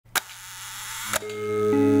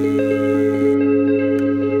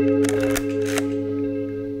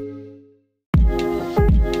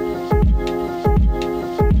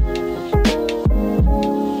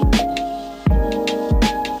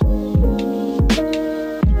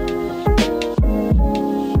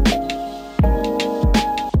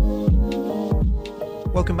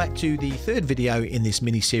Welcome back to the third video in this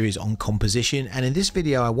mini series on composition, and in this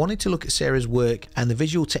video I wanted to look at Sarah's work and the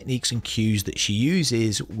visual techniques and cues that she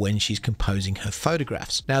uses when she's composing her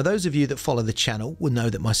photographs. Now, those of you that follow the channel will know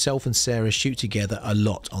that myself and Sarah shoot together a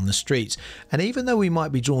lot on the streets, and even though we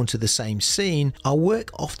might be drawn to the same scene, our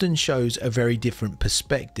work often shows a very different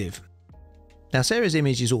perspective. Now, Sarah's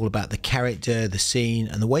image is all about the character, the scene,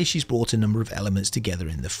 and the way she's brought a number of elements together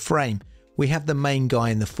in the frame. We have the main guy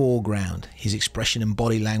in the foreground. His expression and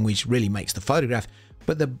body language really makes the photograph,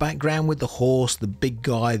 but the background with the horse, the big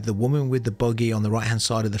guy, the woman with the buggy on the right hand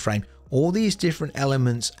side of the frame, all these different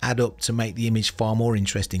elements add up to make the image far more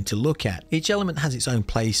interesting to look at. Each element has its own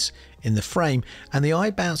place in the frame, and the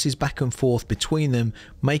eye bounces back and forth between them,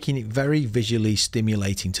 making it very visually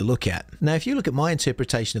stimulating to look at. Now, if you look at my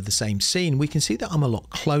interpretation of the same scene, we can see that I'm a lot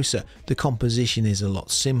closer. The composition is a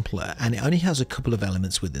lot simpler, and it only has a couple of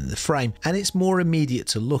elements within the frame, and it's more immediate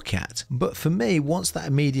to look at. But for me, once that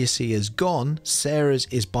immediacy is gone, Sarah's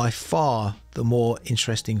is by far the more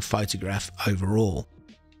interesting photograph overall.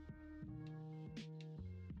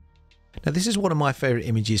 Now, this is one of my favourite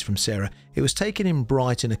images from Sarah. It was taken in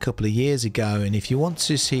Brighton a couple of years ago, and if you want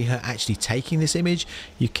to see her actually taking this image,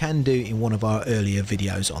 you can do in one of our earlier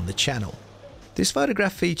videos on the channel. This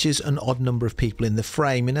photograph features an odd number of people in the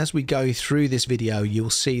frame, and as we go through this video, you'll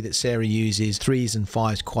see that Sarah uses 3s and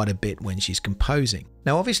 5s quite a bit when she's composing.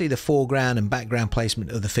 Now, obviously the foreground and background placement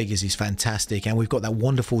of the figures is fantastic, and we've got that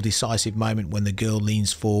wonderful decisive moment when the girl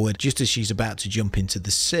leans forward just as she's about to jump into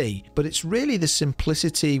the sea. But it's really the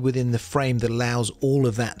simplicity within the frame that allows all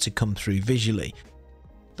of that to come through visually.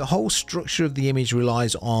 The whole structure of the image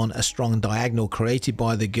relies on a strong diagonal created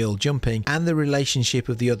by the girl jumping and the relationship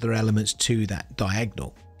of the other elements to that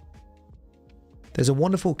diagonal. There's a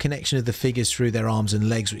wonderful connection of the figures through their arms and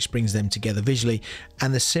legs which brings them together visually,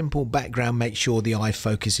 and the simple background makes sure the eye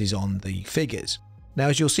focuses on the figures. Now,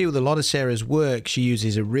 as you'll see with a lot of Sarah's work, she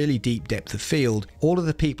uses a really deep depth of field. All of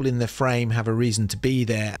the people in the frame have a reason to be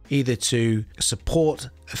there, either to support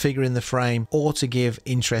a figure in the frame or to give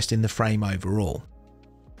interest in the frame overall.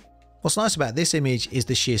 What's nice about this image is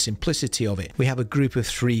the sheer simplicity of it. We have a group of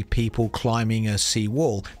 3 people climbing a sea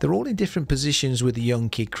wall. They're all in different positions with the young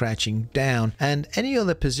kid crouching down, and any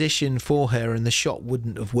other position for her and the shot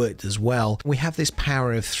wouldn't have worked as well. We have this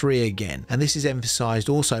power of 3 again, and this is emphasized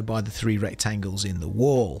also by the 3 rectangles in the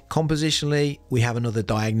wall. Compositionally, we have another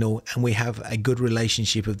diagonal, and we have a good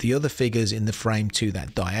relationship of the other figures in the frame to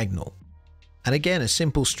that diagonal. And again, a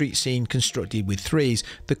simple street scene constructed with 3s,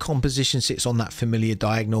 the composition sits on that familiar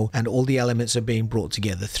diagonal and all the elements are being brought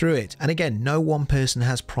together through it. And again, no one person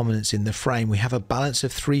has prominence in the frame. We have a balance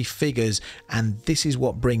of 3 figures, and this is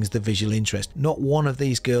what brings the visual interest. Not one of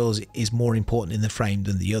these girls is more important in the frame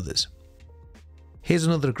than the others. Here's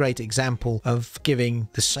another great example of giving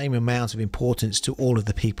the same amount of importance to all of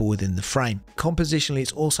the people within the frame. Compositionally,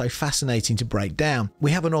 it's also fascinating to break down.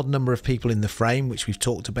 We have an odd number of people in the frame, which we've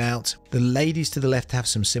talked about. The ladies to the left have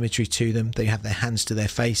some symmetry to them. They have their hands to their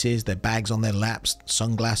faces, their bags on their laps,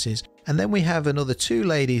 sunglasses. And then we have another 2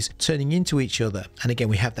 ladies turning into each other. And again,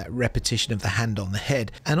 we have that repetition of the hand on the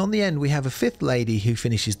head. And on the end, we have a 5th lady who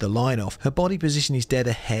finishes the line off. Her body position is dead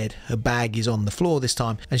ahead. Her bag is on the floor this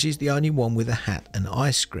time, and she's the only one with a hat and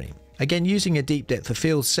ice cream. Again, using a deep depth of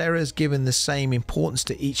field, Sarah's given the same importance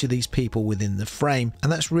to each of these people within the frame.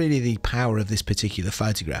 And that's really the power of this particular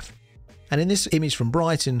photograph. And in this image from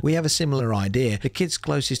Brighton, we have a similar idea. The kids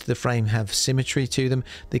closest to the frame have symmetry to them,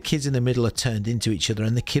 the kids in the middle are turned into each other,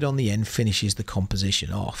 and the kid on the end finishes the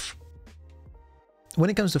composition off. When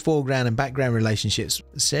it comes to foreground and background relationships,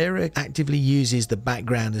 Sarah actively uses the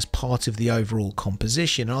background as part of the overall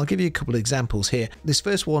composition. And I'll give you a couple of examples here. This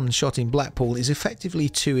first one, shot in Blackpool, is effectively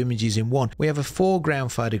 2 images in one. We have a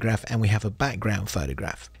foreground photograph and we have a background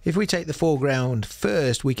photograph. If we take the foreground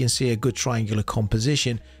first, we can see a good triangular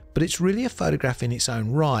composition, but it's really a photograph in its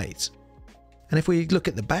own right. And if we look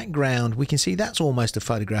at the background, we can see that's almost a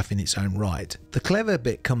photograph in its own right. The clever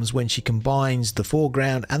bit comes when she combines the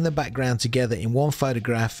foreground and the background together in one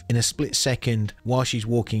photograph in a split second while she's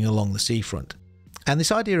walking along the seafront. And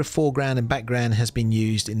this idea of foreground and background has been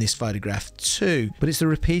used in this photograph too, but it's the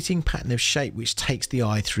repeating pattern of shape which takes the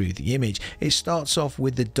eye through the image. It starts off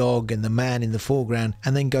with the dog and the man in the foreground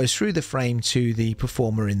and then goes through the frame to the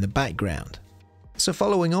performer in the background. So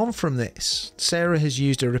following on from this, Sarah has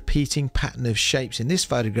used a repeating pattern of shapes in this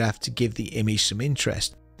photograph to give the image some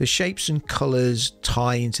interest. The shapes and colours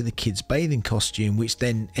tie into the kid's bathing costume, which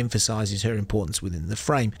then emphasises her importance within the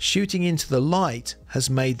frame. Shooting into the light has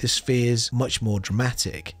made the spheres much more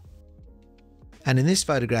dramatic. And in this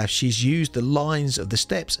photograph, she's used the lines of the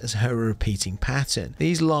steps as her repeating pattern.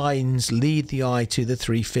 These lines lead the eye to the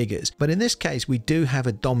three figures, but in this case we do have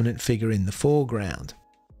a dominant figure in the foreground.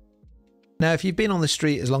 Now, if you've been on the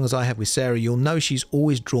street as long as I have with Sarah, you'll know she's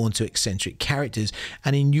always drawn to eccentric characters.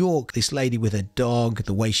 And in York, this lady with her dog,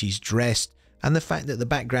 the way she's dressed, and the fact that the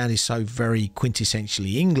background is so very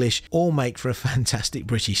quintessentially English all make for a fantastic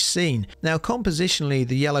British scene. Now, compositionally,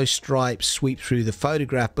 the yellow stripes sweep through the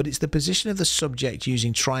photograph, but it's the position of the subject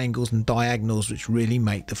using triangles and diagonals which really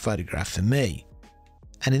make the photograph for me.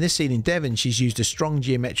 And in this scene in Devon, she's used a strong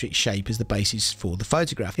geometric shape as the basis for the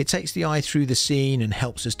photograph. It takes the eye through the scene and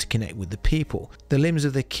helps us to connect with the people. The limbs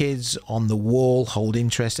of the kids on the wall hold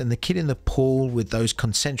interest, and the kid in the pool with those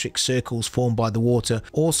concentric circles formed by the water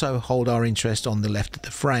also hold our interest on the left of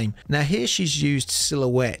the frame. Now here she's used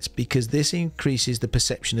silhouette because this increases the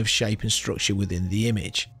perception of shape and structure within the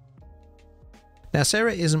image. Now,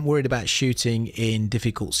 Sarah isn't worried about shooting in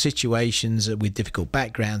difficult situations with difficult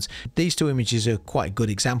backgrounds. These two images are quite good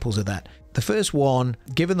examples of that. The first one,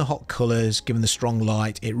 given the hot colours, given the strong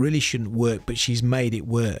light, it really shouldn't work, but she's made it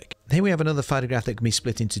work. Here we have another photograph that can be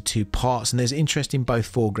split into two parts, and there's interest in both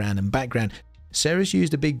foreground and background. Sarah's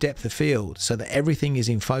used a big depth of field so that everything is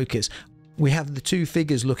in focus. We have the two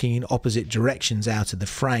figures looking in opposite directions out of the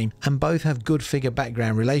frame, and both have good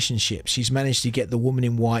figure-background relationships. She's managed to get the woman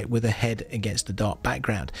in white with her head against the dark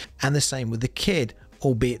background, and the same with the kid,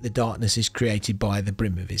 albeit the darkness is created by the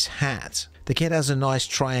brim of his hat. The kid has a nice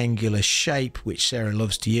triangular shape, which Sarah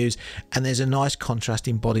loves to use, and there's a nice contrast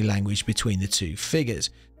in body language between the two figures.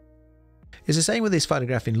 It's the same with this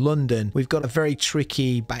photograph in London. We've got a very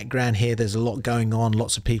tricky background here. There's a lot going on,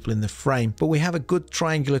 lots of people in the frame, but we have a good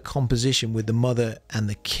triangular composition with the mother and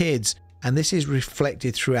the kids, and this is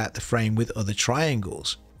reflected throughout the frame with other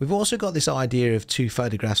triangles. We've also got this idea of two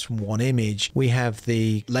photographs from one image. We have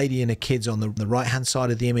the lady and her kids on the right hand side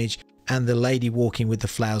of the image, and the lady walking with the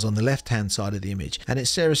flowers on the left hand side of the image. And it's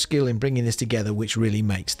Sarah's skill in bringing this together which really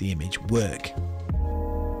makes the image work.